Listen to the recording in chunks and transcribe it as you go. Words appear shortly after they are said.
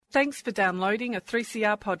Thanks for downloading a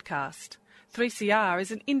 3CR podcast. 3CR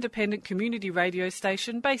is an independent community radio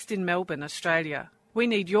station based in Melbourne, Australia. We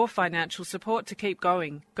need your financial support to keep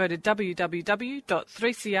going. Go to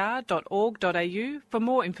www.3cr.org.au for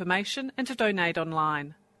more information and to donate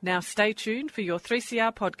online. Now stay tuned for your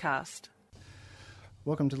 3CR podcast.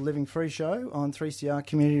 Welcome to the Living Free Show on 3CR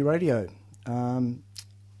Community Radio,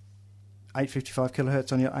 855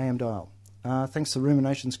 kilohertz on your AM dial. Thanks to the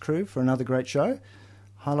Ruminations crew for another great show,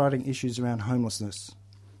 highlighting issues around homelessness.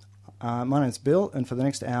 My name's Bill, and for the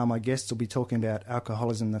next hour my guests will be talking about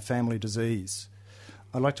alcoholism, the family disease.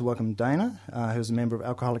 I'd like to welcome Dana, who's a member of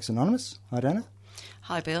Alcoholics Anonymous. Hi, Dana.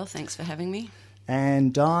 Hi, Bill. Thanks for having me.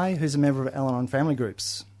 And Di, who's a member of Al-Anon Family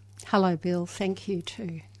Groups. Hello, Bill. Thank you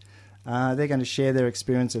too. They're going to share their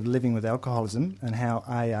experience of living with alcoholism and how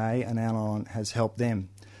AA and Al-Anon has helped them.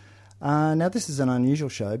 Now, this is an unusual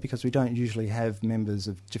show because we don't usually have members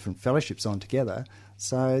of different fellowships on together,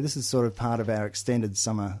 so this is sort of part of our extended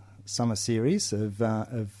summer series of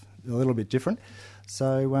a little bit different.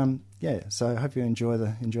 So so I hope you enjoy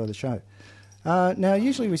the show. Now,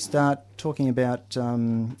 usually we start talking about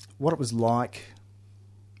what it was like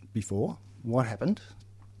before, what happened,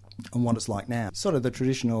 and what it's like now. Sort of the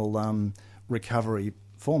traditional recovery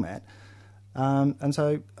format. And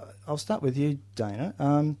so I'll start with you, Dana.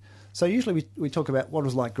 So usually we talk about what it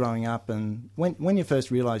was like growing up and when you first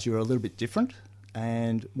realised you were a little bit different,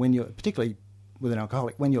 and when you're, particularly with an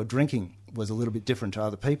alcoholic, when your drinking was a little bit different to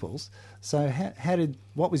other people's. So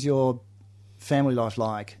what was your family life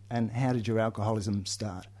like, and how did your alcoholism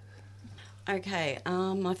start? Okay,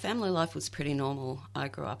 my family life was pretty normal. I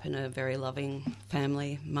grew up in a very loving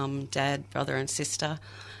family, mum, dad, brother and sister,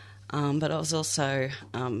 but I was also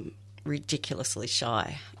ridiculously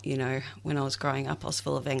shy. You know, when I was growing up I was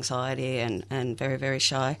full of anxiety and very, very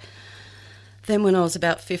shy. Then when I was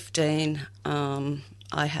about 15,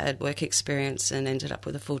 I had work experience and ended up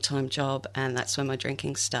with a full-time job, and that's when my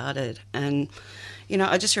drinking started. And, you know,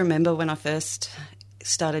 I just remember when I first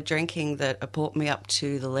started drinking that it brought me up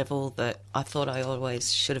to the level that I thought I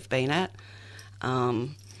always should have been at. I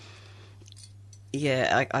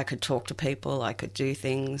could talk to people, I could do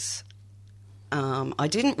things. I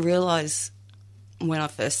didn't realise when I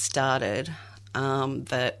first started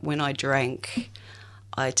that when I drank,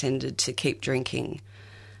 I tended to keep drinking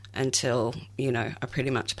until, you know, I pretty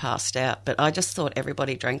much passed out. But I just thought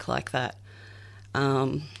everybody drank like that.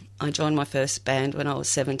 I joined my first band when I was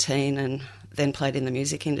 17 and then played in the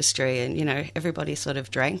music industry, and, you know, everybody sort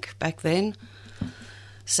of drank back then.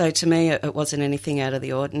 So to me it wasn't anything out of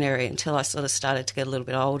the ordinary until I sort of started to get a little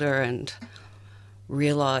bit older and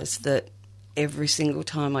realised that every single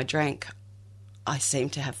time I drank, I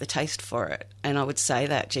seemed to have the taste for it. And I would say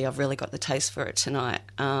that, gee, I've really got the taste for it tonight.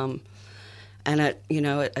 And it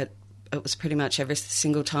was pretty much every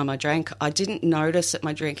single time I drank. I didn't notice that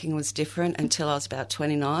my drinking was different until I was about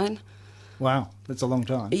 29. Wow, that's a long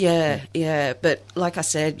time. Yeah. But like I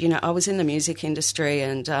said, you know, I was in the music industry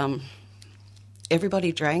and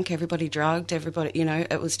everybody drank, everybody drugged, everybody, you know,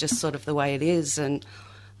 it was just sort of the way it is. And,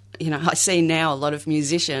 you know, I see now a lot of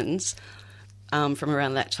musicians from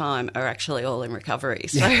around that time are actually all in recovery.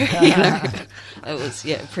 So, you know, it was,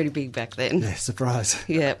 pretty big back then. Yeah, surprise.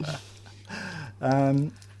 Yeah.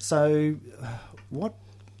 So what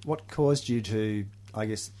caused you to, I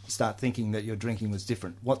guess, start thinking that your drinking was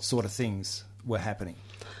different? What sort of things were happening?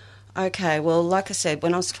 Okay, well, like I said,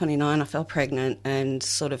 when I was 29, I fell pregnant and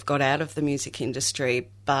sort of got out of the music industry,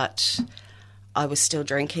 but I was still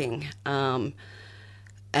drinking. And,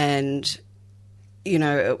 you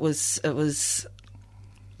know, it was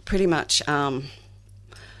pretty much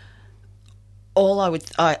all I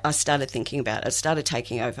started thinking about. It started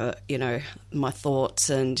taking over, you know, my thoughts,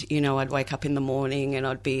 and, you know, I'd wake up in the morning and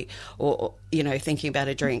I'd be, or you know, thinking about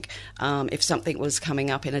a drink. If something was coming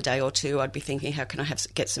up in a day or two, I'd be thinking, how can I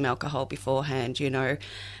get some alcohol beforehand, you know?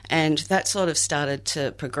 And that sort of started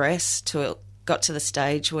to progress got to the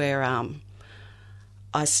stage where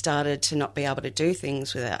I started to not be able to do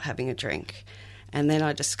things without having a drink. And then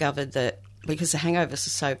I discovered that because the hangovers were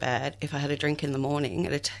so bad, if I had a drink in the morning,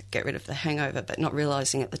 it'd get rid of the hangover, but not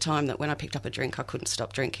realising at the time that when I picked up a drink, I couldn't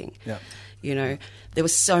stop drinking. Yeah. You know, there were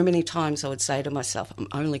so many times I would say to myself, I'm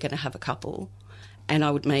only going to have a couple, and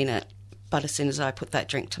I would mean it. But as soon as I put that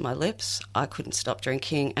drink to my lips, I couldn't stop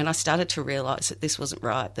drinking, and I started to realise that this wasn't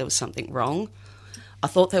right. There was something wrong. I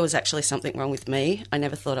thought there was actually something wrong with me. I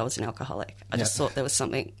never thought I was an alcoholic. I just thought there was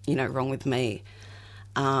something, you know, wrong with me.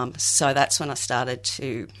 So that's when I started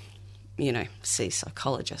to, you know, see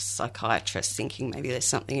psychologists, psychiatrists, thinking maybe there's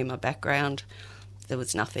something in my background. There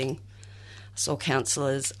was nothing. I saw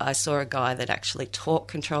counsellors. I saw a guy that actually taught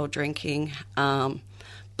controlled drinking.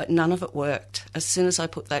 But but none of it worked. As soon as I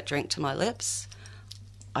put that drink to my lips,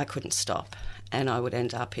 I couldn't stop, and I would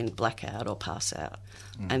end up in blackout or pass out,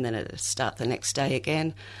 and then it'd start the next day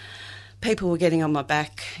again. People were getting on my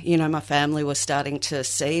back. You know, my family was starting to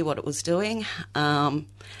see what it was doing, and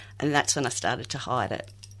that's when I started to hide it.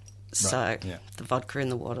 So the vodka in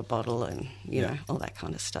the water bottle and, you know, all that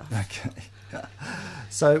kind of stuff. Okay.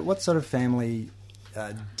 So what sort of family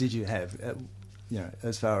did you have, you know,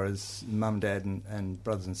 as far as mum, dad and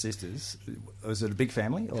brothers and sisters? Was it a big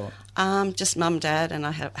family? Or just mum, dad, and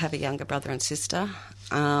I have a younger brother and sister.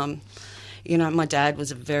 You know, my dad was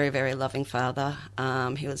a very, very loving father.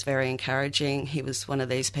 He was very encouraging. He was one of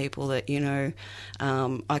these people that, you know,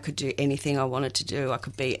 I could do anything I wanted to do. I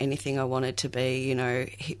could be anything I wanted to be. You know,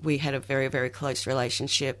 we had a very, very close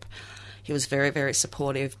relationship. He was very, very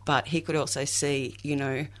supportive, but he could also see, you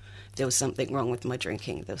know, there was something wrong with my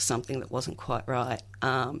drinking. There was something that wasn't quite right.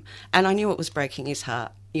 And I knew it was breaking his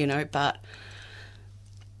heart, you know, but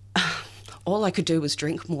all I could do was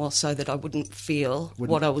drink more so that I wouldn't feel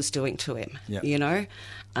what I was doing to him, you know.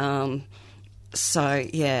 So,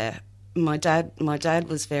 yeah, my dad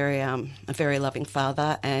was a very loving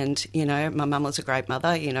father, and, you know, my mum was a great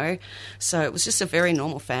mother, you know. So it was just a very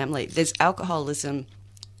normal family. There's alcoholism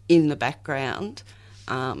in the background,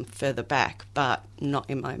 further back, but not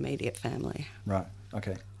in my immediate family. Right,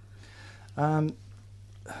 okay.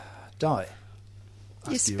 Di,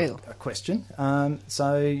 Yes, you Bill. a question.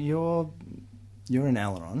 So you're in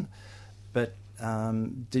Al-Anon, but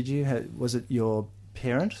was it your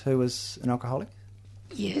parent who was an alcoholic?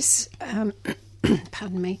 Yes,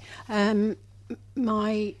 pardon me.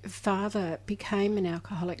 My father became an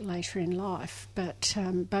alcoholic later in life, but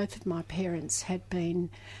both of my parents had been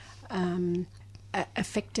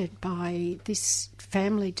affected by this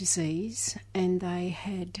family disease, and they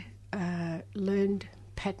had learned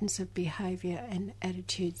patterns of behaviour and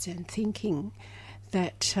attitudes and thinking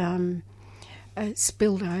that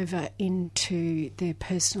spilled over into their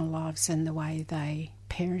personal lives and the way they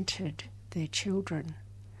parented their children.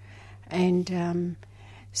 And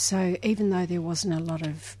so even though there wasn't a lot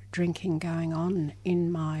of drinking going on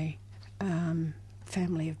in my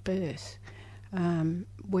family of birth,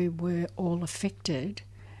 we were all affected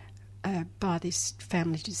by this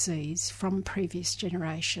family disease from previous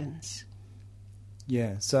generations.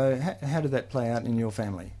 Yeah, so how did that play out in your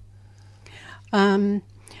family?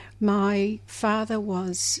 My father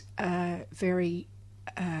was very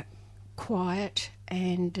quiet,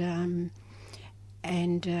 and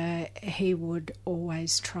he would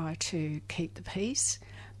always try to keep the peace.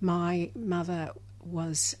 My mother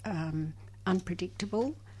was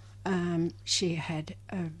unpredictable. She had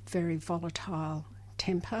a very volatile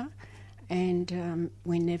temper, and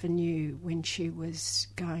we never knew when she was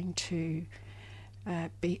going to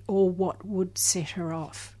be, or what would set her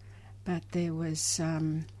off. But there was a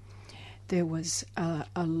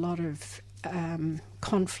lot of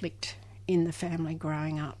conflict in the family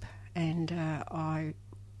growing up, and I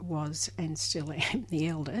was and still am the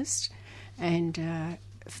eldest, and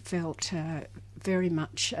felt very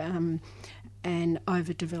much an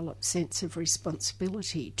overdeveloped sense of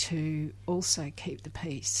responsibility to also keep the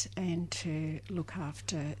peace and to look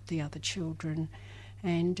after the other children,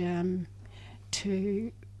 and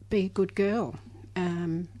to be a good girl,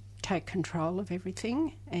 take control of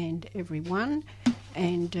everything and everyone,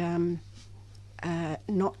 and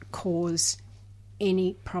not cause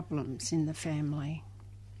any problems in the family.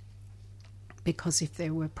 Because if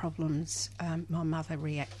there were problems, my mother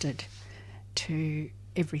reacted to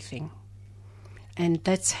everything. And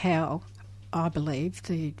that's how I believe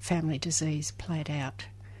the family disease played out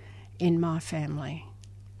in my family.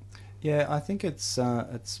 Yeah, I think it's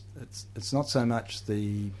not so much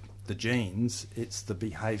the genes, it's the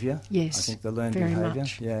behaviour. Yes, I think the learned very behaviour.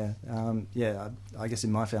 much. Yeah, I guess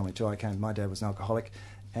in my family too. My dad was an alcoholic,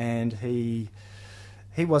 and he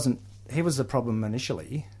was the problem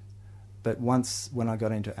initially, but once when I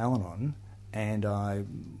got into Al-Anon and I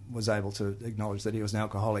was able to acknowledge that he was an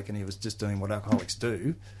alcoholic and he was just doing what alcoholics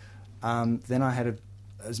do, then I had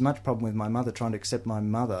as much problem with my mother trying to accept my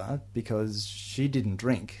mother because she didn't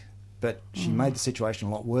drink, but she made the situation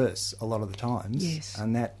a lot worse a lot of the times. Yes.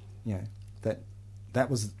 And that, you know, that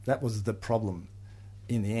was the problem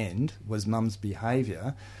in the end, was Mum's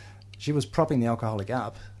behaviour. She was propping the alcoholic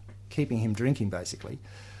up, keeping him drinking basically.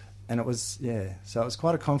 And it was, so it was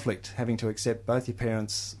quite a conflict having to accept both your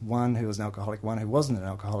parents, one who was an alcoholic, one who wasn't an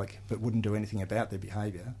alcoholic but wouldn't do anything about their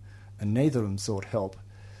behaviour, and neither of them sought help.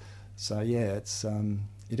 So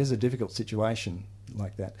it is a difficult situation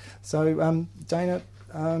like that. So Dana,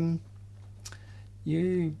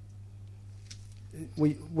 you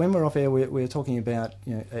when we're off air, we're talking about,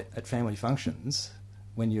 you know, at family functions,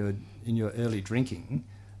 when you're in your early drinking,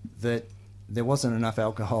 that there wasn't enough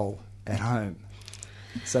alcohol at home.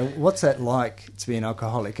 So what's that like to be an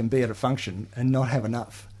alcoholic and be at a function and not have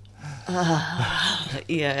enough?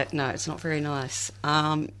 Yeah, no, it's not very nice.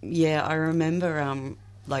 Yeah, I remember,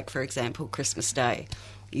 like, for example, Christmas Day,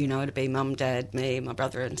 you know, it'd be mum, dad, me, my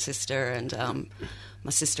brother and sister, and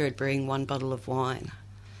my sister would bring one bottle of wine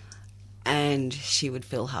and she would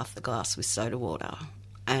fill half the glass with soda water.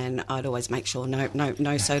 And I'd always make sure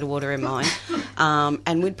no soda water in mine.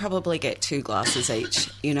 And we'd probably get 2 glasses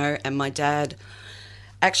each, you know, and my dad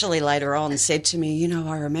actually later on said to me, you know,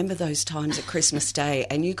 I remember those times at Christmas Day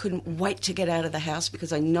and you couldn't wait to get out of the house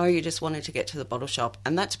because I know you just wanted to get to the bottle shop.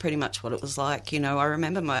 And that's pretty much what it was like. You know, I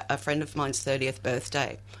remember a friend of mine's 30th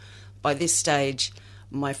birthday. By this stage,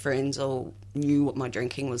 my friends all knew what my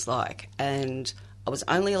drinking was like, and I was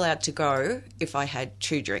only allowed to go if I had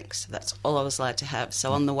 2 drinks. That's all I was allowed to have.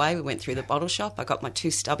 So on the way, we went through the bottle shop. I got my 2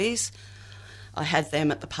 stubbies. I had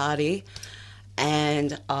them at the party.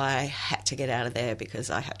 And I had to get out of there because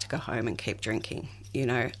I had to go home and keep drinking, you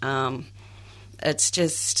know. It's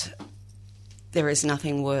just, there is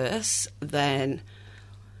nothing worse than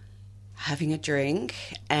having a drink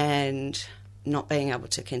and not being able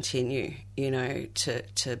to continue, you know,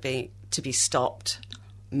 to be stopped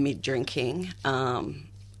mid-drinking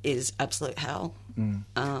is absolute hell.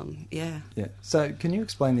 Yeah. So can you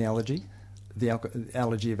explain the allergy,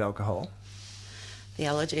 allergy of alcohol? The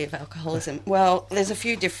allergy of alcoholism. Well, there's a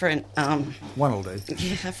few different... One will do.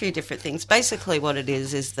 Yeah, a few different things. Basically what it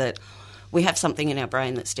is that we have something in our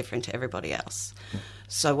brain that's different to everybody else. Yeah.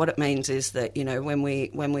 So what it means is that, you know, when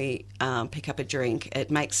we pick up a drink, it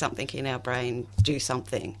makes something in our brain do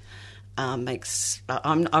something. I'm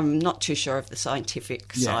not too sure of the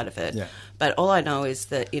scientific side of it, but all I know is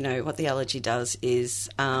that, you know, what the allergy does is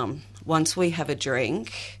once we have a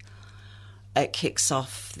drink, it kicks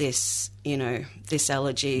off this, you know, this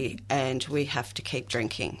allergy, and we have to keep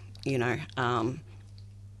drinking, you know.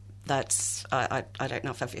 That's, I don't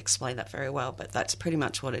know if I've explained that very well, but that's pretty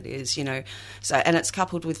much what it is, you know. So, and it's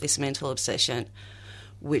coupled with this mental obsession,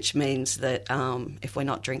 which means that if we're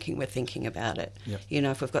not drinking, we're thinking about it. Yep. You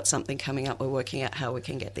know, if we've got something coming up, we're working out how we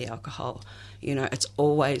can get the alcohol. You know,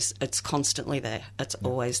 it's constantly there. It's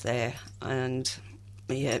always there. And...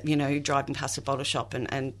 yeah, you know, driving past a bottle shop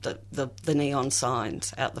and the neon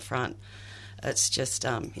signs out the front. It's just,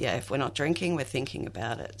 if we're not drinking, we're thinking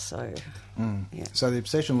about it. So, yeah. So the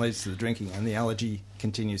obsession leads to the drinking and the allergy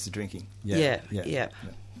continues the drinking. Yeah.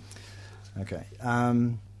 Okay.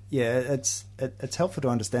 It's helpful to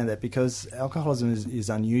understand that because alcoholism is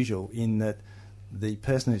unusual in that the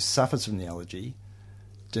person who suffers from the allergy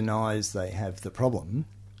denies they have the problem.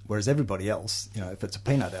 Whereas everybody else, you know, if it's a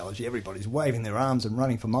peanut allergy, everybody's waving their arms and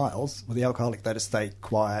running for miles. With the alcoholic, they just stay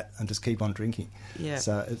quiet and just keep on drinking. Yeah.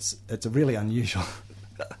 So it's a really unusual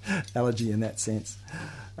allergy in that sense.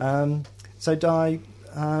 So Di,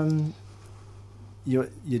 your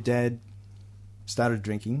dad started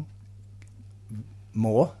drinking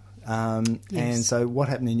more, yes. And so what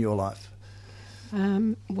happened in your life?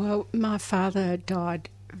 Well, my father died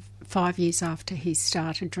 5 years after he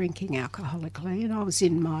started drinking alcoholically, and I was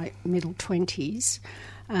in my middle 20s.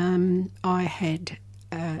 I had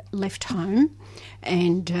left home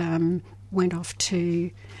and went off to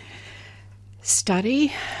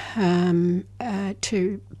study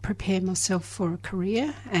to prepare myself for a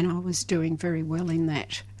career, and I was doing very well in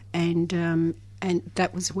that. And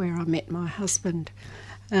that was where I met my husband,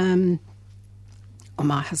 or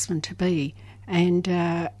my husband-to-be.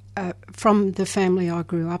 And from the family I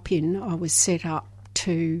grew up in, I was set up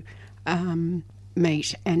to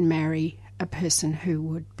meet and marry a person who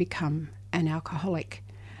would become an alcoholic.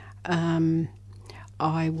 I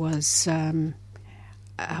was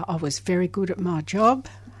very good at my job.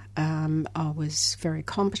 I was very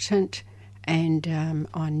competent, and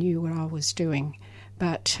I knew what I was doing.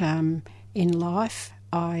 But in life,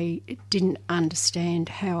 I didn't understand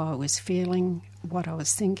how I was feeling, what I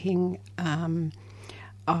was thinking.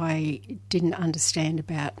 I didn't understand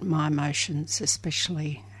about my emotions,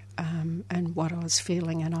 especially, and what I was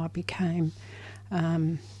feeling, and I became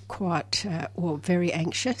very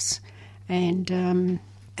anxious, and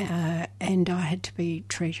I had to be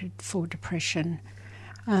treated for depression.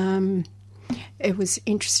 It was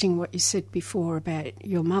interesting what you said before about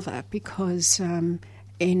your mother, because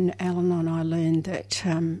in Al-Anon I learned that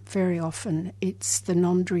very often it's the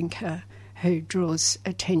non-drinker who draws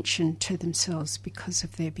attention to themselves because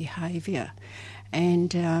of their behaviour. And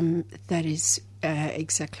that is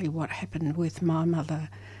exactly what happened with my mother.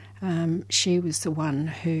 She was the one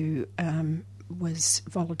who was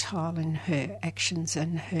volatile in her actions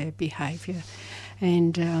and her behaviour,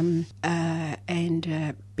 and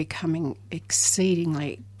becoming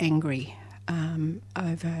exceedingly angry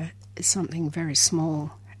over something very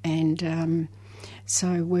small. And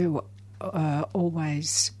so we were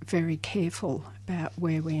always very careful about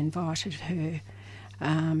where we invited her,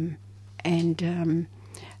 and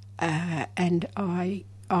I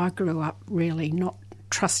grew up really not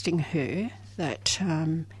trusting her that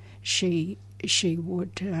she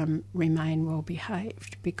would remain well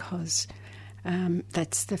behaved, because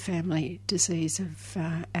that's the family disease of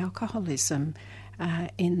alcoholism,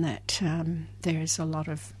 in that there is a lot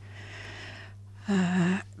of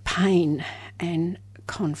pain and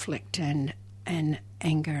conflict and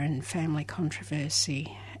anger and family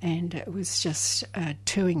controversy. And it was just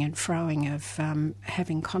toing and froing of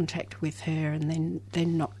having contact with her and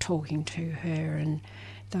then not talking to her, and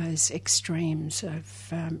those extremes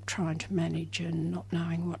of trying to manage and not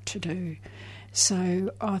knowing what to do. So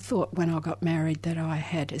I thought when I got married that I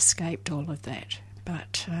had escaped all of that,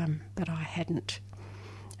 but I hadn't.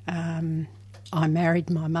 I married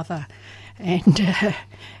my mother, and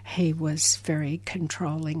he was very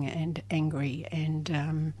controlling and angry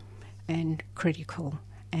and critical.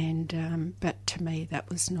 And but to me that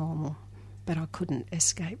was normal, but I couldn't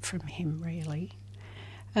escape from him really.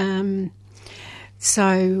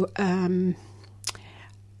 So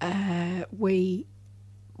we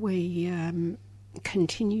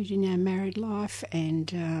continued in our married life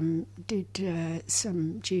and did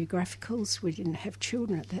some geographicals. We didn't have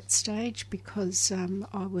children at that stage because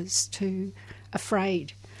I was too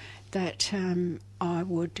afraid that I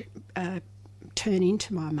would turn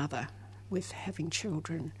into my mother with having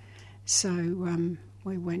children. So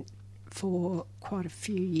we went for quite a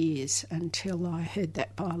few years until I heard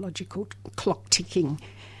that biological clock ticking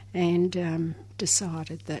and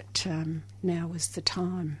decided that now was the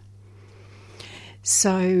time.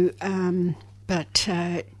 So, but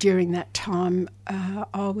during that time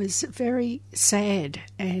I was very sad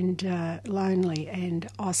and lonely and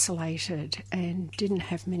isolated and didn't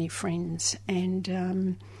have many friends,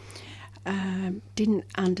 and didn't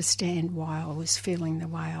understand why I was feeling the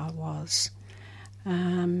way I was.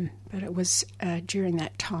 But it was during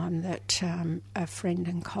that time that a friend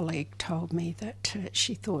and colleague told me that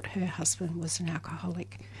she thought her husband was an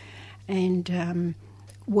alcoholic, and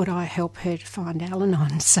would I help her to find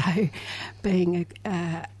Al-Anon? So, being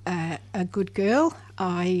a good girl,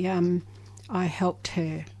 I helped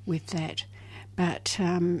her with that. But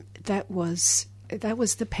that was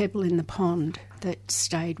the pebble in the pond that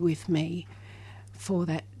stayed with me for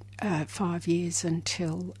that 5 years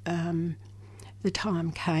until the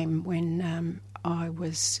time came when I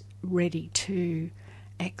was ready to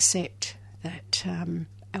accept that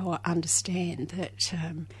or understand that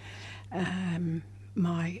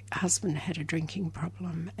my husband had a drinking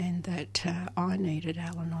problem and that I needed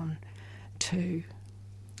Al-Anon too.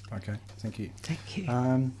 Okay, thank you. Thank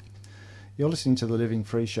you. You're listening to The Living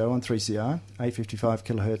Free Show on 3CR, 855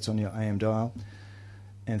 kilohertz on your AM dial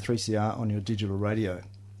and 3CR on your digital radio.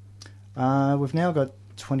 We've now got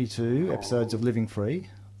 22 episodes of Living Free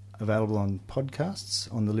available on podcasts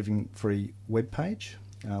on the Living Free webpage,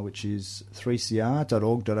 which is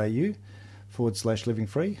 3cr.org.au/Living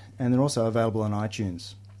Free, and they're also available on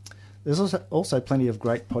iTunes. There's also plenty of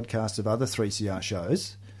great podcasts of other 3CR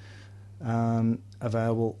shows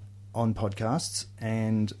available on podcasts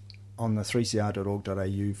and on the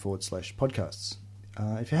 3cr.org.au/podcasts.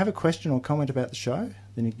 If you have a question or comment about the show,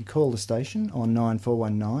 then you can call the station on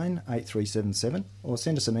 9419 8377 or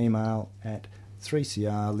send us an email at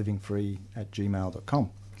 3crlivingfree@gmail.com.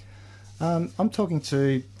 I'm talking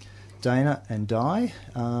to Dana and Di,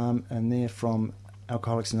 and they're from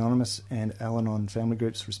Alcoholics Anonymous and Al-Anon family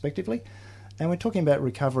groups respectively, and we're talking about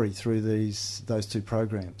recovery through those two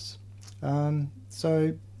programs.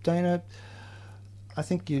 So Dana, I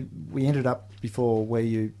think we ended up before where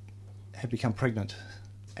you had become pregnant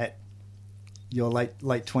at your late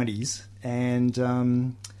 20s, and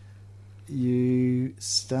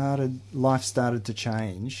life started to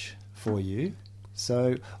change for you.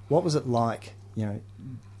 So what was it like,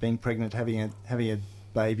 being pregnant, having a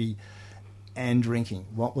baby and drinking?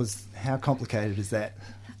 How complicated is that?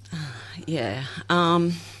 Yeah.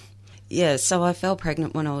 So I fell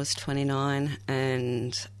pregnant when I was 29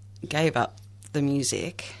 and gave up the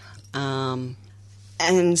music, and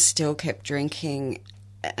still kept drinking.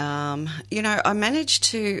 I managed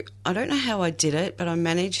to, I don't know how I did it, but I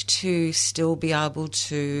managed to still be able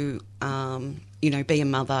to, be a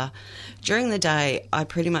mother. During the day, I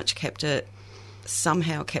pretty much kept it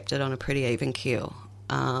on a pretty even keel.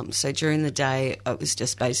 So during the day, it was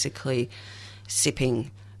just basically sipping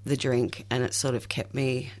the drink, and it sort of kept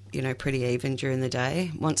me, pretty even during the day.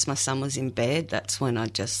 Once my son was in bed, that's when I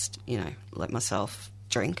just, let myself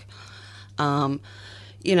drink.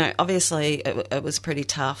 Obviously it was pretty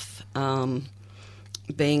tough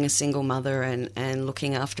being a single mother and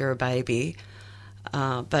looking after a baby.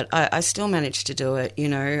 But I still managed to do it.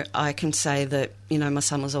 I can say that, my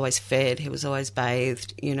son was always fed. He was always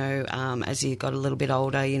bathed. As he got a little bit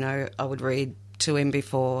older, I would read to him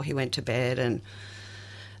before he went to bed and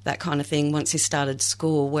that kind of thing. Once he started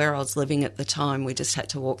school, where I was living at the time, we just had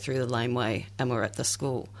to walk through the laneway and we're at the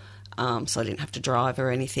school. So I didn't have to drive or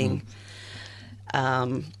anything.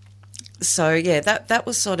 So, yeah, that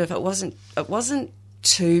was sort of, it wasn't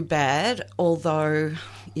too bad, although,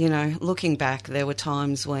 looking back, there were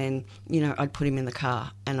times when, I'd put him in the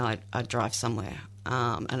car and I'd drive somewhere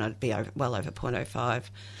and I'd be well over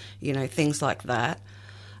 0.05, things like that.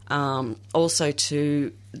 Also,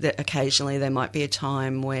 too, occasionally there might be a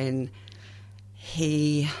time when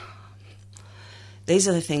these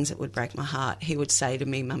are the things that would break my heart. He would say to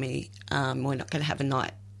me, "Mummy, we're not going to have a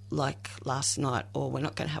night like last night, or we're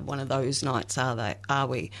not going to have one of those nights, are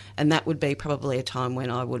we?" And that would be probably a time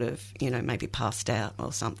when I would have, maybe passed out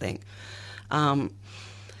or something.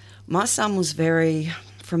 My son was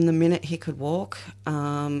from the minute he could walk,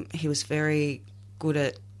 he was very good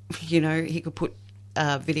at, he could put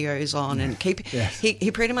videos on and keep. Yes.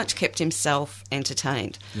 He pretty much kept himself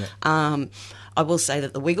entertained. Yeah. I will say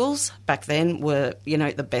that the Wiggles back then were,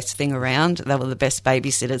 the best thing around. They were the best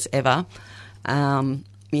babysitters ever.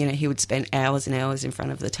 He would spend hours and hours in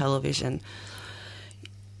front of the television.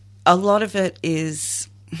 A lot of it is,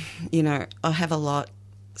 I have a lot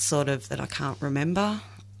sort of that I can't remember.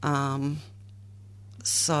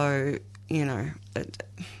 So,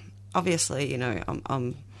 obviously,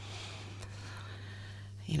 I'm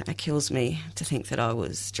it kills me to think that I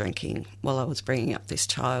was drinking while I was bringing up this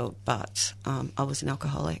child, but I was an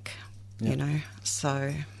alcoholic,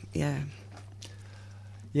 so, yeah.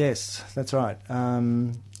 Yes, that's right.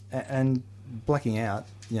 And blacking out,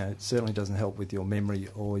 it certainly doesn't help with your memory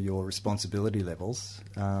or your responsibility levels.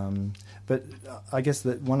 But I guess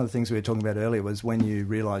that one of the things we were talking about earlier was when you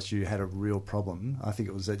realised you had a real problem. I think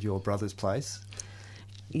it was at your brother's place.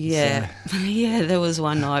 Yeah, so. Yeah, there was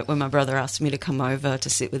one night when my brother asked me to come over to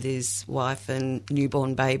sit with his wife and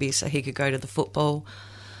newborn baby so he could go to the football.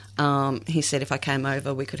 He said if I came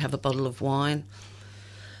over we could have a bottle of wine.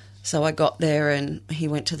 So I got there and he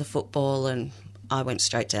went to the football and I went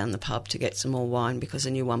straight down the pub to get some more wine because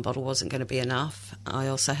I knew one bottle wasn't going to be enough. I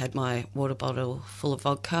also had my water bottle full of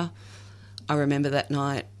vodka. I remember that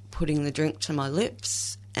night putting the drink to my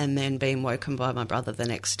lips and then being woken by my brother the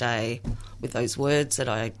next day with those words that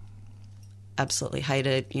I absolutely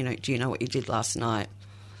hated. Do you know what you did last night?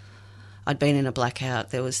 I'd been in a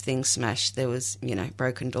blackout. There was things smashed. There was,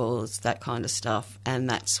 broken doors, that kind of stuff. And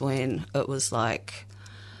that's when it was like,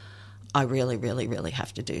 I really, really, really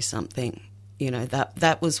have to do something.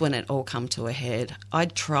 That was when it all come to a head.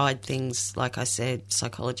 I'd tried things, like I said,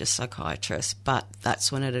 psychologist, psychiatrist, but that's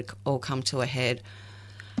when it had all come to a head.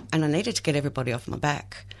 And I needed to get everybody off my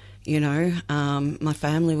back, My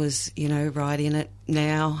family was, right in it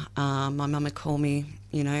now. My mum would call me,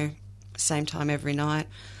 same time every night.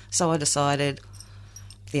 So I decided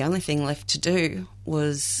the only thing left to do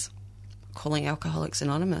was calling Alcoholics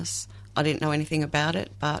Anonymous. I didn't know anything about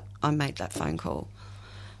it, but I made that phone call.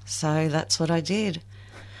 So that's what I did.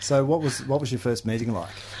 So what was your first meeting like?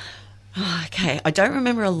 Okay, I don't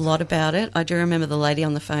remember a lot about it. I do remember the lady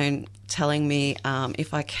on the phone telling me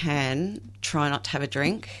if I can, try not to have a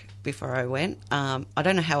drink before I went. I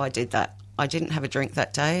don't know how I did that. I didn't have a drink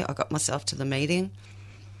that day. I got myself to the meeting.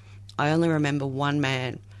 I only remember one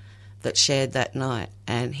man that shared that night,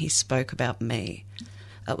 and he spoke about me.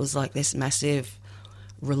 It was like this massive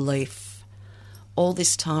relief. All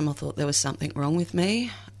this time I thought there was something wrong with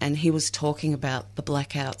me, and he was talking about the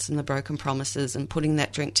blackouts and the broken promises and putting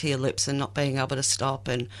that drink to your lips and not being able to stop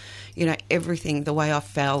and, everything, the way I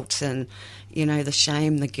felt and, the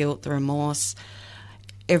shame, the guilt, the remorse,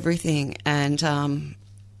 everything. And,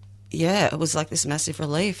 it was like this massive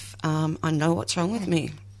relief. I know what's wrong with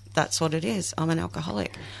me. That's what it is. I'm an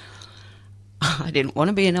alcoholic. I didn't want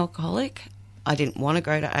to be an alcoholic. I didn't want to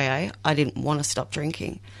go to AA. I didn't want to stop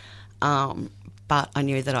drinking. But I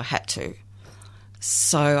knew that I had to.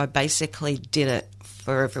 So I basically did it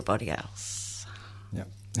for everybody else. Yeah.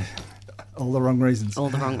 All the wrong reasons. All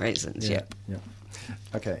the wrong reasons, yeah.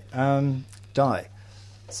 Okay. Di,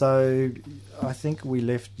 so I think we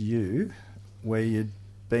left you where you'd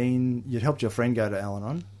helped your friend go to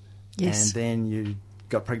Al-Anon. Yes. And then you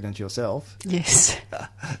got pregnant yourself. Yes.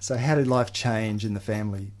 So how did life change in the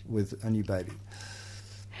family with a new baby?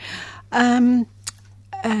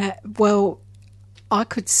 Well, I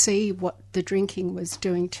could see what the drinking was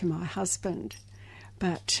doing to my husband,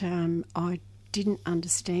 but I didn't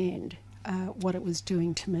understand what it was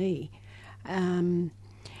doing to me.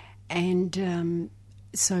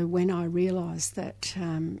 So when I realised that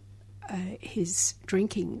his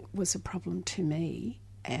drinking was a problem to me,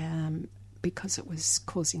 because it was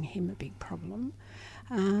causing him a big problem,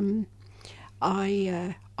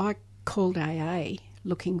 I called AA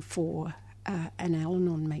looking for an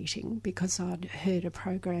Al-Anon meeting because I'd heard a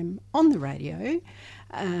program on the radio,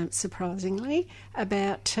 surprisingly,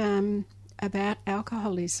 about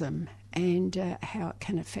alcoholism and how it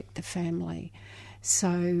can affect the family.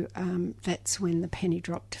 So that's when the penny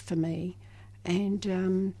dropped for me.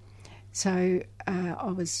 And so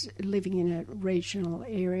I was living in a regional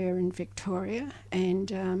area in Victoria,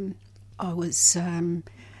 and I was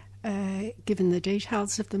given the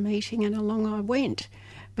details of the meeting, and along I went.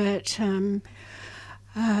 But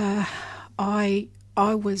I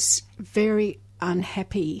was very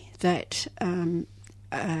unhappy that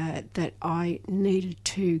that I needed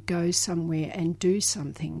to go somewhere and do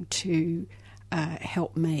something to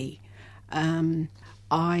help me.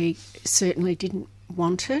 I certainly didn't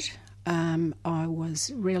want it. I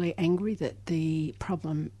was really angry that the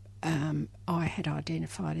problem I had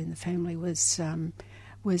identified in the family was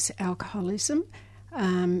alcoholism.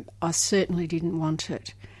 I certainly didn't want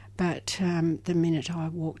it, but the minute I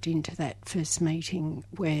walked into that first meeting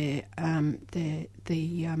where the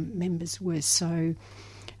members were so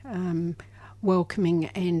welcoming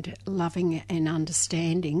and loving and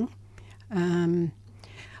understanding,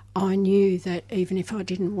 I knew that even if I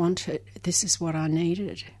didn't want it, this is what I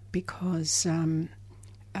needed, because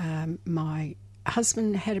my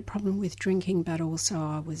husband had a problem with drinking, but also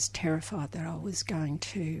I was terrified that I was going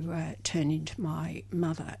to turn into my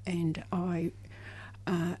mother, and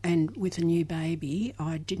and with a new baby,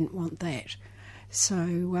 I didn't want that.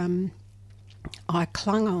 So I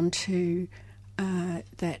clung on to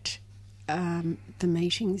the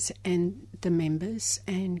meetings and the members,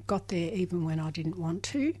 and got there even when I didn't want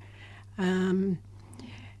to,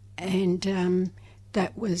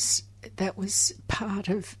 that was part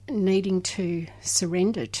of needing to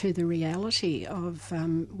surrender to the reality of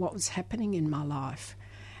what was happening in my life.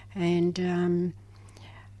 And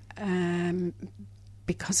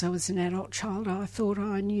because I was an adult child, I thought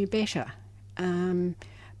I knew better.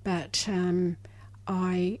 But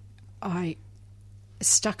I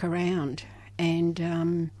stuck around, and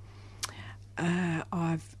I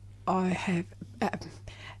have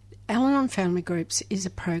Al-Anon Family Groups is a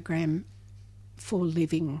program for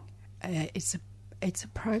living. It's a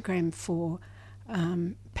program for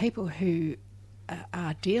people who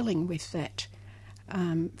are dealing with that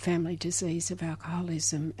family disease of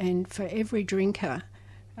alcoholism, and for every drinker,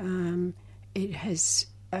 it has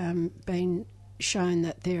been shown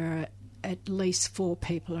that there are at least 4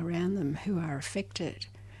 people around them who are affected.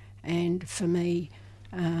 And for me,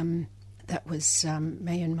 that was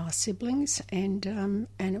me and my siblings, and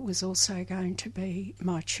it was also going to be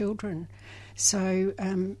my children. So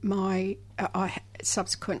I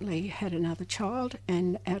subsequently had another child,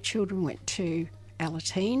 and our children went to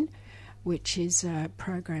Alateen, which is a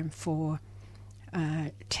program for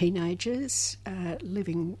teenagers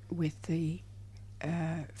living with the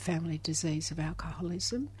family disease of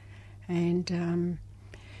alcoholism, and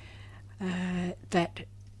that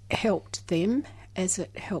helped them as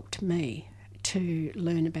it helped me to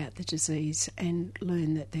learn about the disease and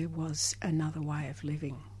learn that there was another way of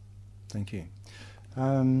living. Thank you.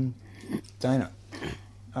 Dana,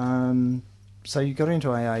 so you got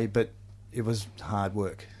into AA, but it was hard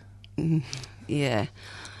work. Yeah.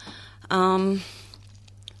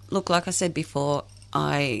 Look, like I said before,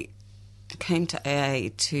 I came to AA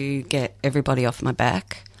to get everybody off my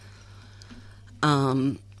back.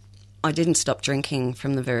 I didn't stop drinking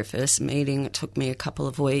from the very first meeting. It took me a couple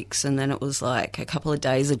of weeks, and then it was like a couple of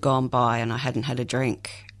days had gone by and I hadn't had a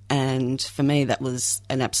drink. And for me, that was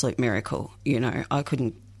an absolute miracle. You know, I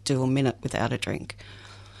couldn't do a minute without a drink.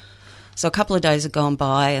 So a couple of days had gone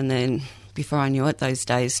by, and then before I knew it, those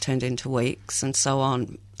days turned into weeks and so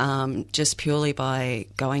on. Just purely by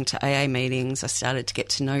going to AA meetings, I started to get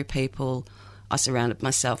to know people. I surrounded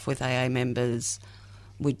myself with AA members.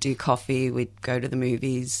 We'd do coffee, we'd go to the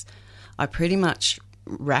movies. I pretty much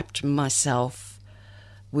wrapped myself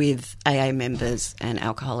with AA members and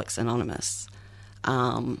Alcoholics Anonymous.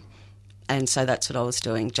 And so that's what I was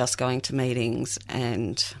doing, just going to meetings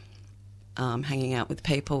and hanging out with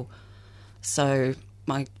people. So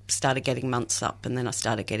I started getting months up, and then I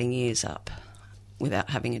started getting years up without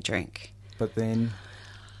having a drink. But then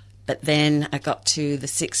I got to the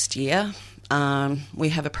 6th year. We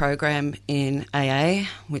have a program in AA,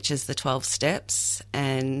 which is the 12 steps,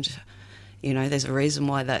 and, you know, there's a reason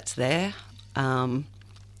why that's there.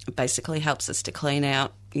 It basically helps us to clean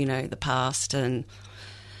out, you know, the past and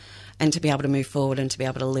to be able to move forward and to be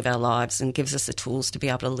able to live our lives, and gives us the tools to be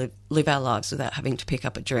able to live our lives without having to pick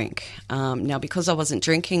up a drink. Now, because I wasn't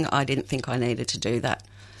drinking, I didn't think I needed to do that.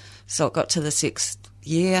 So it got to the 6th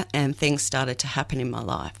year and things started to happen in my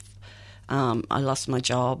life. I lost my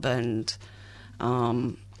job and,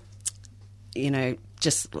 you know,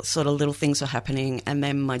 just sort of little things were happening. And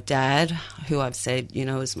then my dad, who I've said, you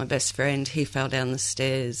know, is my best friend, he fell down the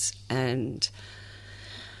stairs and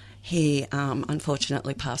he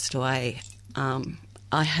unfortunately passed away.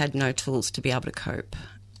 I had no tools to be able to cope.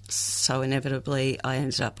 So inevitably I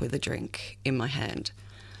ended up with a drink in my hand.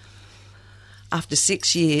 After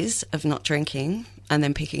 6 years of not drinking and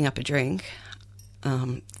then picking up a drink,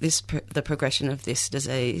 the progression of this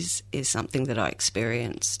disease is something that I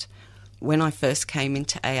experienced. When I first came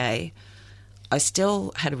into AA, I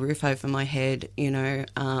still had a roof over my head, you know.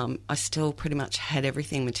 I still pretty much had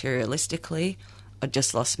everything materialistically. I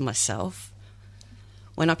just lost myself.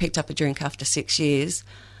 When I picked up a drink after 6 years,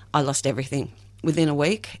 I lost everything. Within a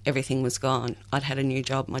week, everything was gone. I'd had a new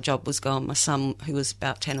job. My job was gone. My son, who was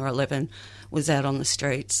about 10 or 11, was out on the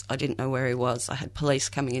streets. I didn't know where he was. I had police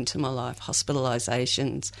coming into my life,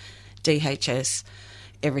 hospitalisations, DHS.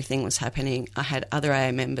 Everything was happening. I had other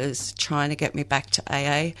AA members trying to get me back to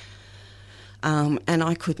AA, and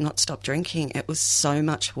I could not stop drinking. It was so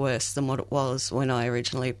much worse than what it was when I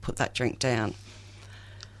originally put that drink down.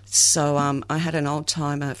 So I had an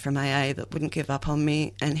old-timer from AA that wouldn't give up on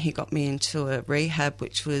me, and he got me into a rehab,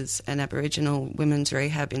 which was an Aboriginal women's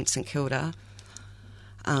rehab in St Kilda.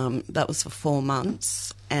 That was for 4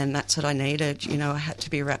 months, and that's what I needed. You know, I had to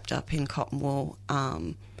be wrapped up in cotton wool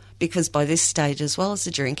because by this stage, as well as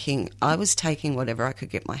the drinking, I was taking whatever I could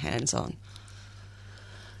get my hands on.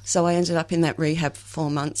 So I ended up in that rehab for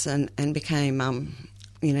 4 months and became...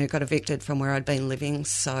 you know, got evicted from where I'd been living,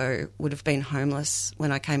 so would have been homeless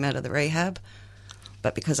when I came out of the rehab.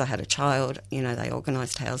 But because I had a child, you know, they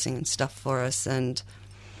organised housing and stuff for us and,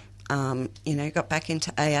 you know, got back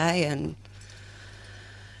into AA and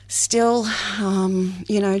still,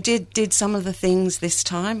 you know, did some of the things this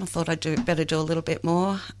time. I thought I'd better do a little bit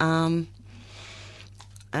more.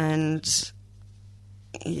 And,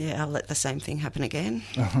 yeah, I'll let the same thing happen again.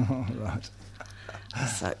 Right.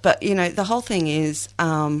 So, but, you know, the whole thing is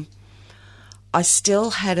I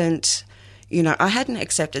still hadn't, you know, I hadn't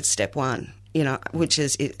accepted step one, you know, which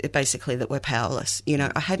is basically that we're powerless. You know,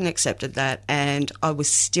 I hadn't accepted that and I was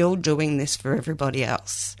still doing this for everybody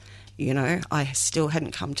else. You know, I still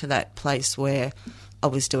hadn't come to that place where I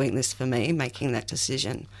was doing this for me, making that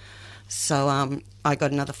decision. So I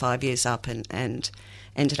got another 5 years up and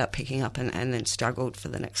ended up picking up and then struggled for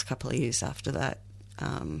the next couple of years after that.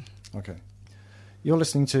 Okay. You're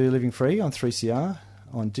listening to Living Free on 3CR,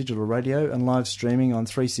 on digital radio and live streaming on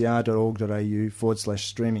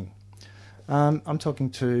 3cr.org.au/streaming. I'm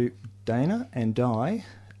talking to Dana and Di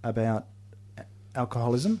about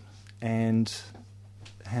alcoholism and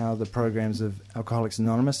how the programs of Alcoholics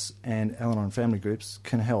Anonymous and Al-Anon family groups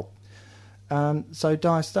can help. So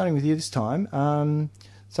Di, starting with you this time,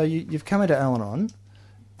 so you've come into Al-Anon.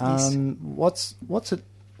 Yes. What's it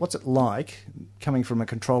like coming from a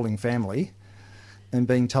controlling family and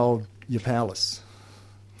being told you're powerless?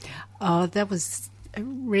 Oh, that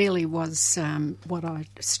really was what I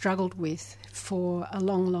struggled with for a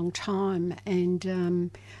long, long time. And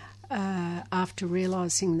after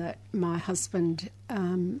realising that my husband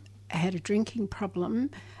had a drinking problem,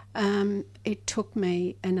 it took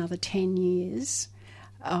me another 10 years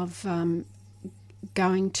of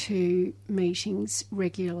going to meetings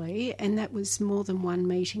regularly, and that was more than one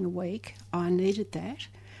meeting a week. I needed that.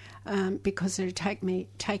 Because it had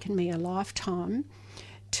taken me a lifetime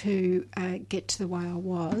to get to the way I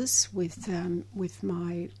was with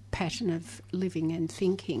my pattern of living and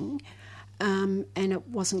thinking, and it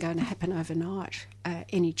wasn't going to happen overnight,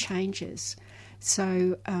 any changes.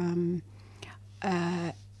 So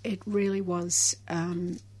it really was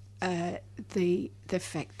the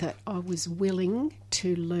fact that I was willing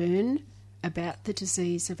to learn about the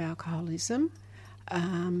disease of alcoholism,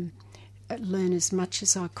 learn as much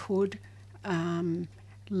as I could,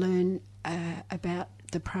 learn about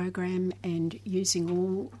the program and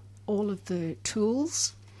using all of the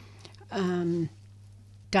tools,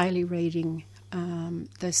 daily reading,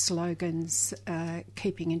 the slogans,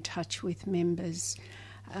 keeping in touch with members,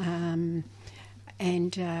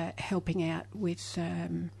 and helping out with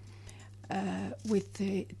the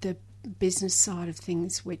business side of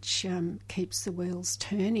things, which keeps the wheels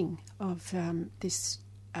turning of this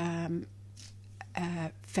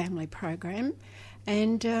family program.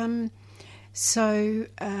 And so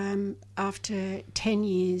after 10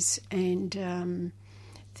 years and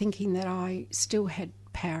thinking that I still had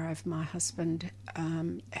power over my husband,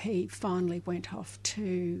 he finally went off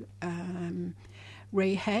to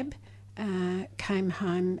rehab, came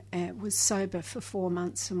home, was sober for 4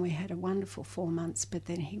 months, and we had a wonderful 4 months, but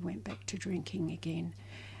then he went back to drinking again.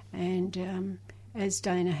 And as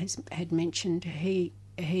Dana had mentioned, he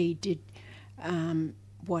did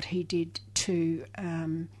what he did to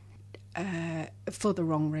for the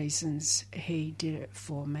wrong reasons. He did it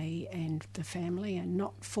for me and the family and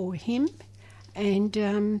not for him.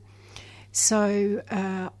 And so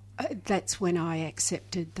that's when I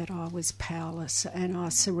accepted that I was powerless, and I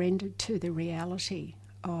surrendered to the reality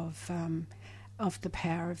of the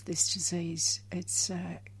power of this disease. It's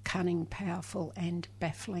cunning, powerful and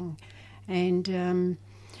baffling. And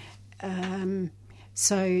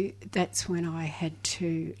so that's when I had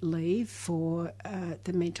to leave for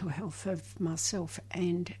the mental health of myself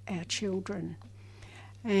and our children.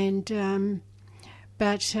 And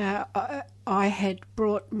but I had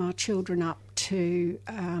brought my children up to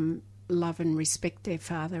love and respect their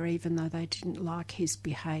father, even though they didn't like his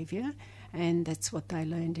behaviour, and that's what they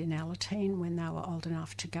learned in Alateen when they were old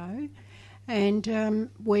enough to go. And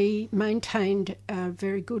we maintained a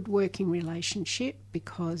very good working relationship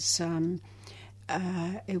because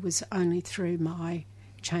it was only through my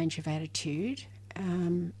change of attitude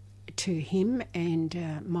to him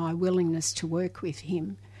and my willingness to work with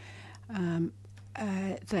him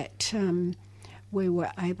that we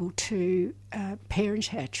were able to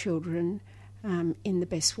parent our children in the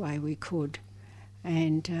best way we could.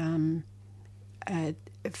 And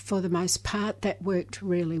for the most part, that worked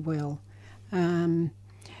really well.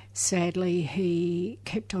 Sadly, he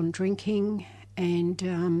kept on drinking,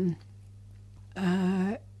 and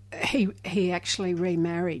he actually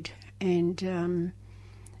remarried, and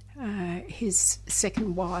his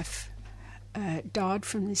second wife died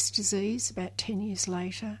from this disease about 10 years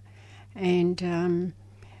later, and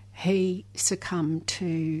he succumbed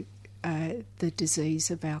to the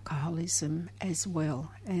disease of alcoholism as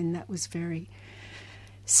well, and that was very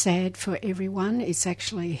sad for everyone. It's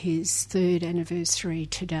actually his third anniversary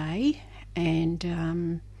today,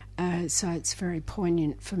 and so it's very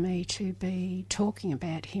poignant for me to be talking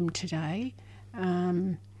about him today.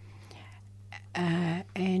 And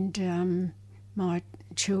my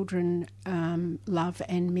children love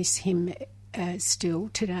and miss him still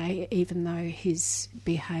today, even though his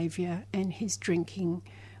behaviour and his drinking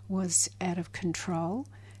was out of control.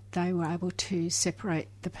 They were able to separate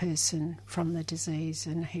the person from the disease,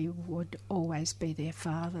 and he would always be their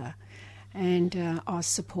father. And I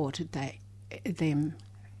supported them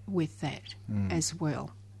with that as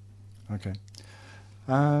well. Okay.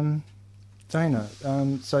 Dana,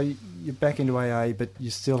 so you're back into AA, but you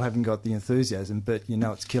still haven't got the enthusiasm, but you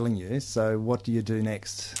know it's killing you. So what do you do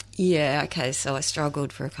next? Yeah, okay, so I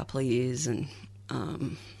struggled for a couple of years and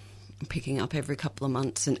picking up every couple of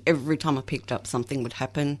months, and every time I picked up something would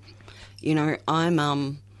happen. You know,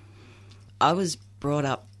 I was brought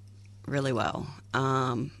up really well.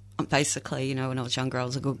 Basically, you know, when I was younger I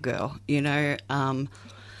was a good girl, you know.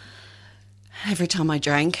 Every time I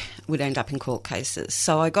drank, would end up in court cases.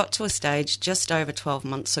 So I got to a stage just over 12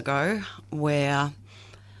 months ago where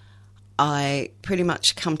I pretty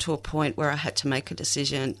much come to a point where I had to make a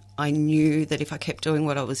decision. I knew that if I kept doing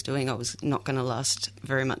what I was doing, I was not going to last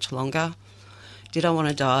very much longer. Did I want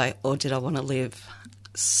to die or did I want to live?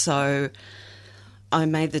 So I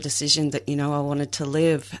made the decision that, you know, I wanted to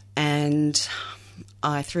live, and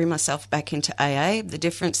I threw myself back into AA. The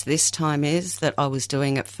difference this time is that I was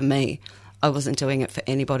doing it for me. I wasn't doing it for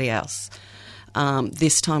anybody else.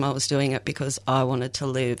 This time I was doing it because I wanted to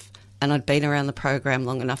live, and I'd been around the program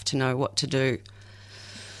long enough to know what to do.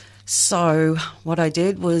 So what I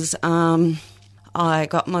did was I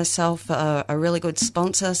got myself a really good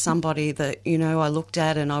sponsor, somebody that, you know, I looked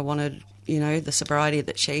at and I wanted, you know, the sobriety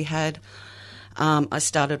that she had. I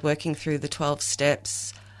started working through the 12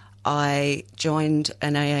 steps. I joined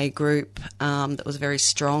an AA group that was very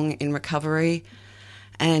strong in recovery,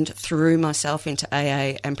 and threw myself into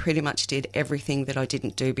AA and pretty much did everything that I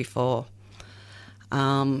didn't do before.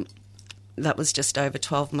 That was just over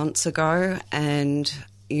 12 months ago, and,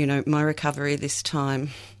 you know, my recovery this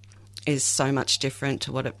time is so much different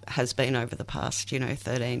to what it has been over the past, you know,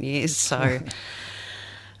 13 years. So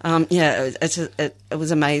It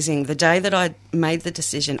was amazing. The day that I made the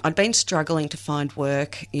decision, I'd been struggling to find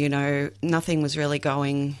work. Nothing was really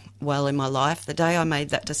going well in my life. The day I made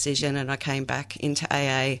that decision and I came back into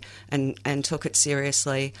AA and took it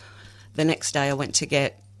seriously, the next day I went to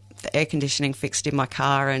get the air conditioning fixed in my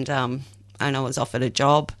car and I was offered a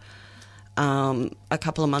job. A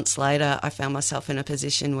couple of months later, I found myself in a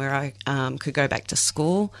position where I could go back to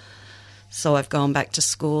school. So I've gone back to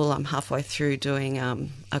school. I'm halfway through doing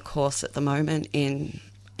a course at the moment in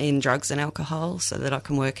drugs and alcohol so that I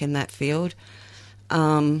can work in that field.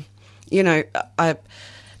 The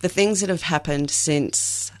things that have happened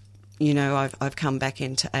since, I've come back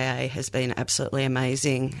into AA has been absolutely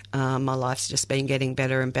amazing. My life's just been getting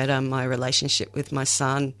better and better. My relationship with my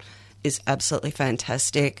son is absolutely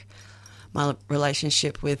fantastic. My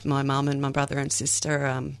relationship with my mum and my brother and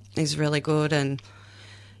sister is really good, and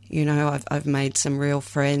I've made some real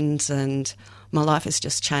friends, and my life has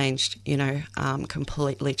just changed,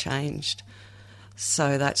 completely changed.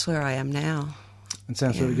 So that's where I am now. It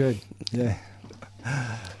sounds really good. Yeah.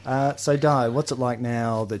 So Di, what's it like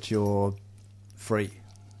now that you're free?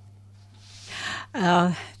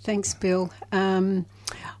 Thanks, Bill. 2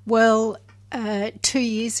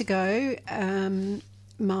 years ago,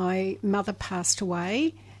 my mother passed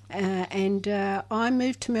away, and I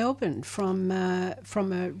moved to Melbourne from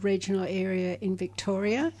a regional area in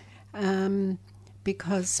Victoria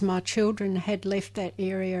because my children had left that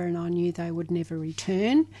area and I knew they would never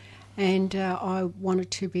return, and I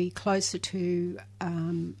wanted to be closer to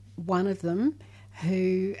one of them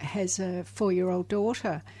who has a 4-year-old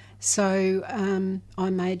daughter. So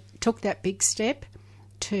I took that big step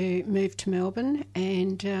to move to Melbourne,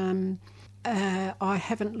 and I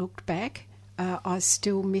haven't looked back. I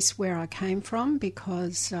still miss where I came from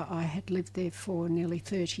because I had lived there for nearly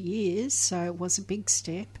 30 years, so it was a big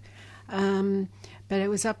step. But it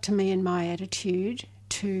was up to me and my attitude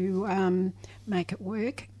to make it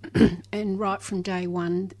work. And right from day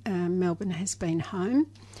one, Melbourne has been home.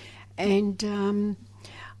 And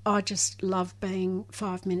I just love being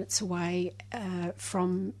 5 minutes away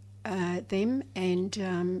from them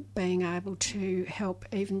and being able to help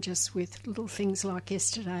even just with little things like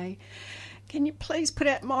yesterday. Can you please put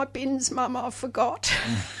out my bins, Mum? I forgot.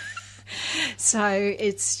 So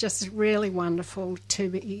it's just really wonderful to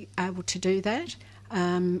be able to do that.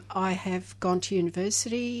 I have gone to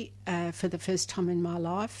university for the first time in my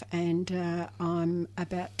life, and I'm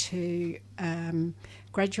about to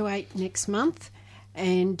graduate next month.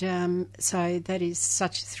 And so that is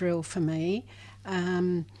such a thrill for me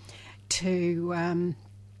to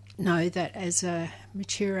know that as a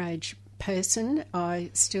mature age person,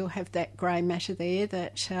 I still have that grey matter there,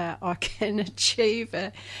 that I can achieve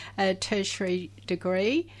a tertiary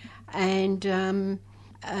degree. And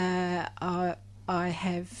I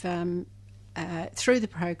have, through the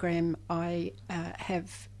program, I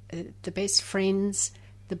have the best friends,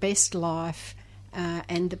 the best life,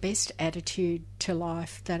 and the best attitude to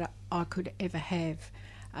life that I could ever have.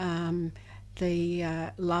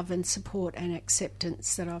 The love and support and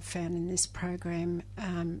acceptance that I've found in this program,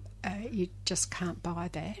 you just can't buy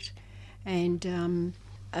that. And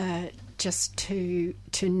just to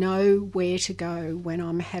know where to go when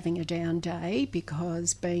I'm having a down day,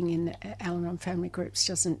 because being in Al-Anon family groups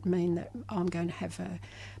doesn't mean that I'm going to have a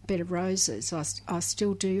bed of roses. I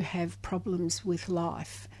still do have problems with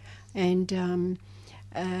life, and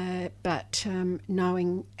but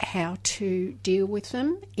knowing how to deal with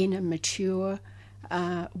them in a mature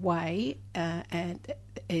way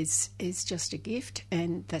is just a gift,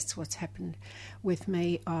 and that's what's happened with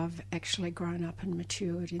me. I've actually grown up and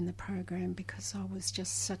matured in the program because I was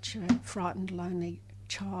just such a frightened, lonely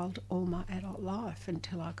child all my adult life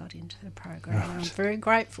until I got into the program. Right. And I'm very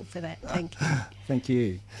grateful for that. Thank you. Thank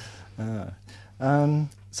you.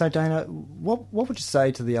 So Dana, what would you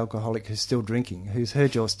say to the alcoholic who's still drinking, who's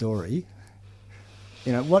heard your story?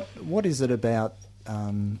 What is it about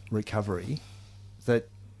recovery that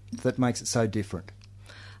makes it so different?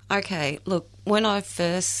 Okay, look, when I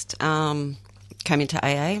first came into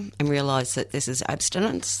AA and realised that this is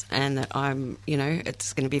abstinence and that I'm,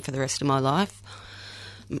 it's going to be for the rest of my life,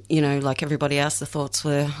 like everybody else, the thoughts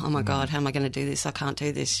were, oh my God, how am I going to do this? I can't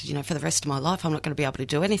do this. For the rest of my life, I'm not going to be able to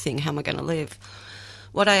do anything. How am I going to live?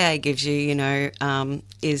 What AA gives you,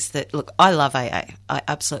 is that, look, I love AA. I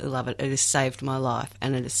absolutely love it. It has saved my life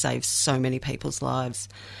and it has saved so many people's lives.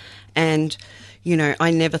 And, I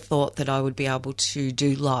never thought that I would be able to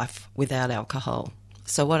do life without alcohol.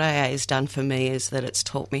 So what AA has done for me is that it's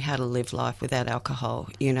taught me how to live life without alcohol.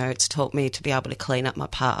 It's taught me to be able to clean up my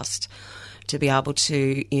past, to be able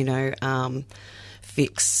to,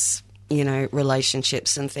 fix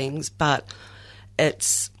relationships and things. But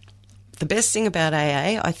it's the best thing about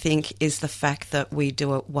AA, I think, is the fact that we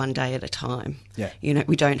do it one day at a time. Yeah.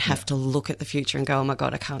 We don't have to look at the future and go, oh my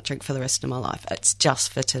God, I can't drink for the rest of my life. It's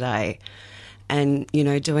just for today. And,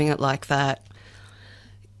 doing it like that,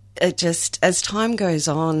 it just, as time goes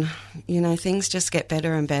on, things just get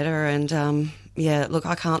better and better. And, look,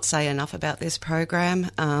 I can't say enough about this program.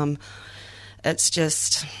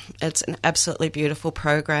 It's an absolutely beautiful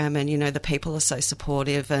program, and, the people are so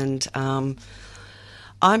supportive, and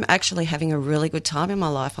I'm actually having a really good time in my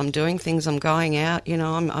life. I'm doing things, I'm going out,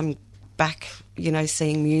 I'm back,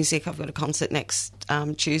 seeing music. I've got a concert next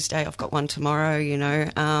Tuesday, I've got one tomorrow,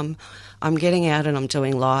 I'm getting out and I'm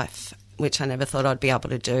doing life, which I never thought I'd be able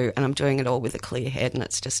to do, and I'm doing it all with a clear head, and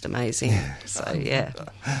it's just amazing. So, yeah.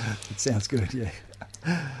 It sounds good, yeah.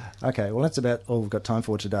 Okay, well, that's about all we've got time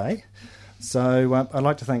for today. So I'd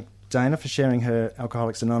like to thank Dana for sharing her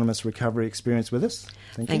Alcoholics Anonymous recovery experience with us.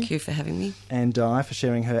 Thank you for having me. And Di for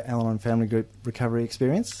sharing her Al-Anon Family Group recovery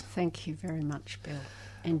experience. Thank you very much, Bill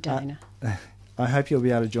and Dana. I hope you'll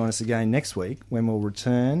be able to join us again next week when we'll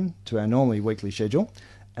return to our normally weekly schedule,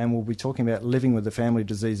 and we'll be talking about living with the family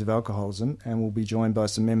disease of alcoholism, and we'll be joined by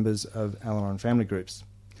some members of Al-Anon family groups.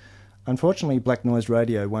 Unfortunately, Black Noise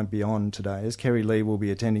Radio won't be on today, as Kerry Lee will be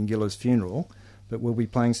attending Gilla's funeral, but we'll be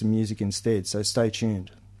playing some music instead, so stay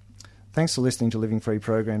tuned. Thanks for listening to Living Free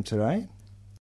program today,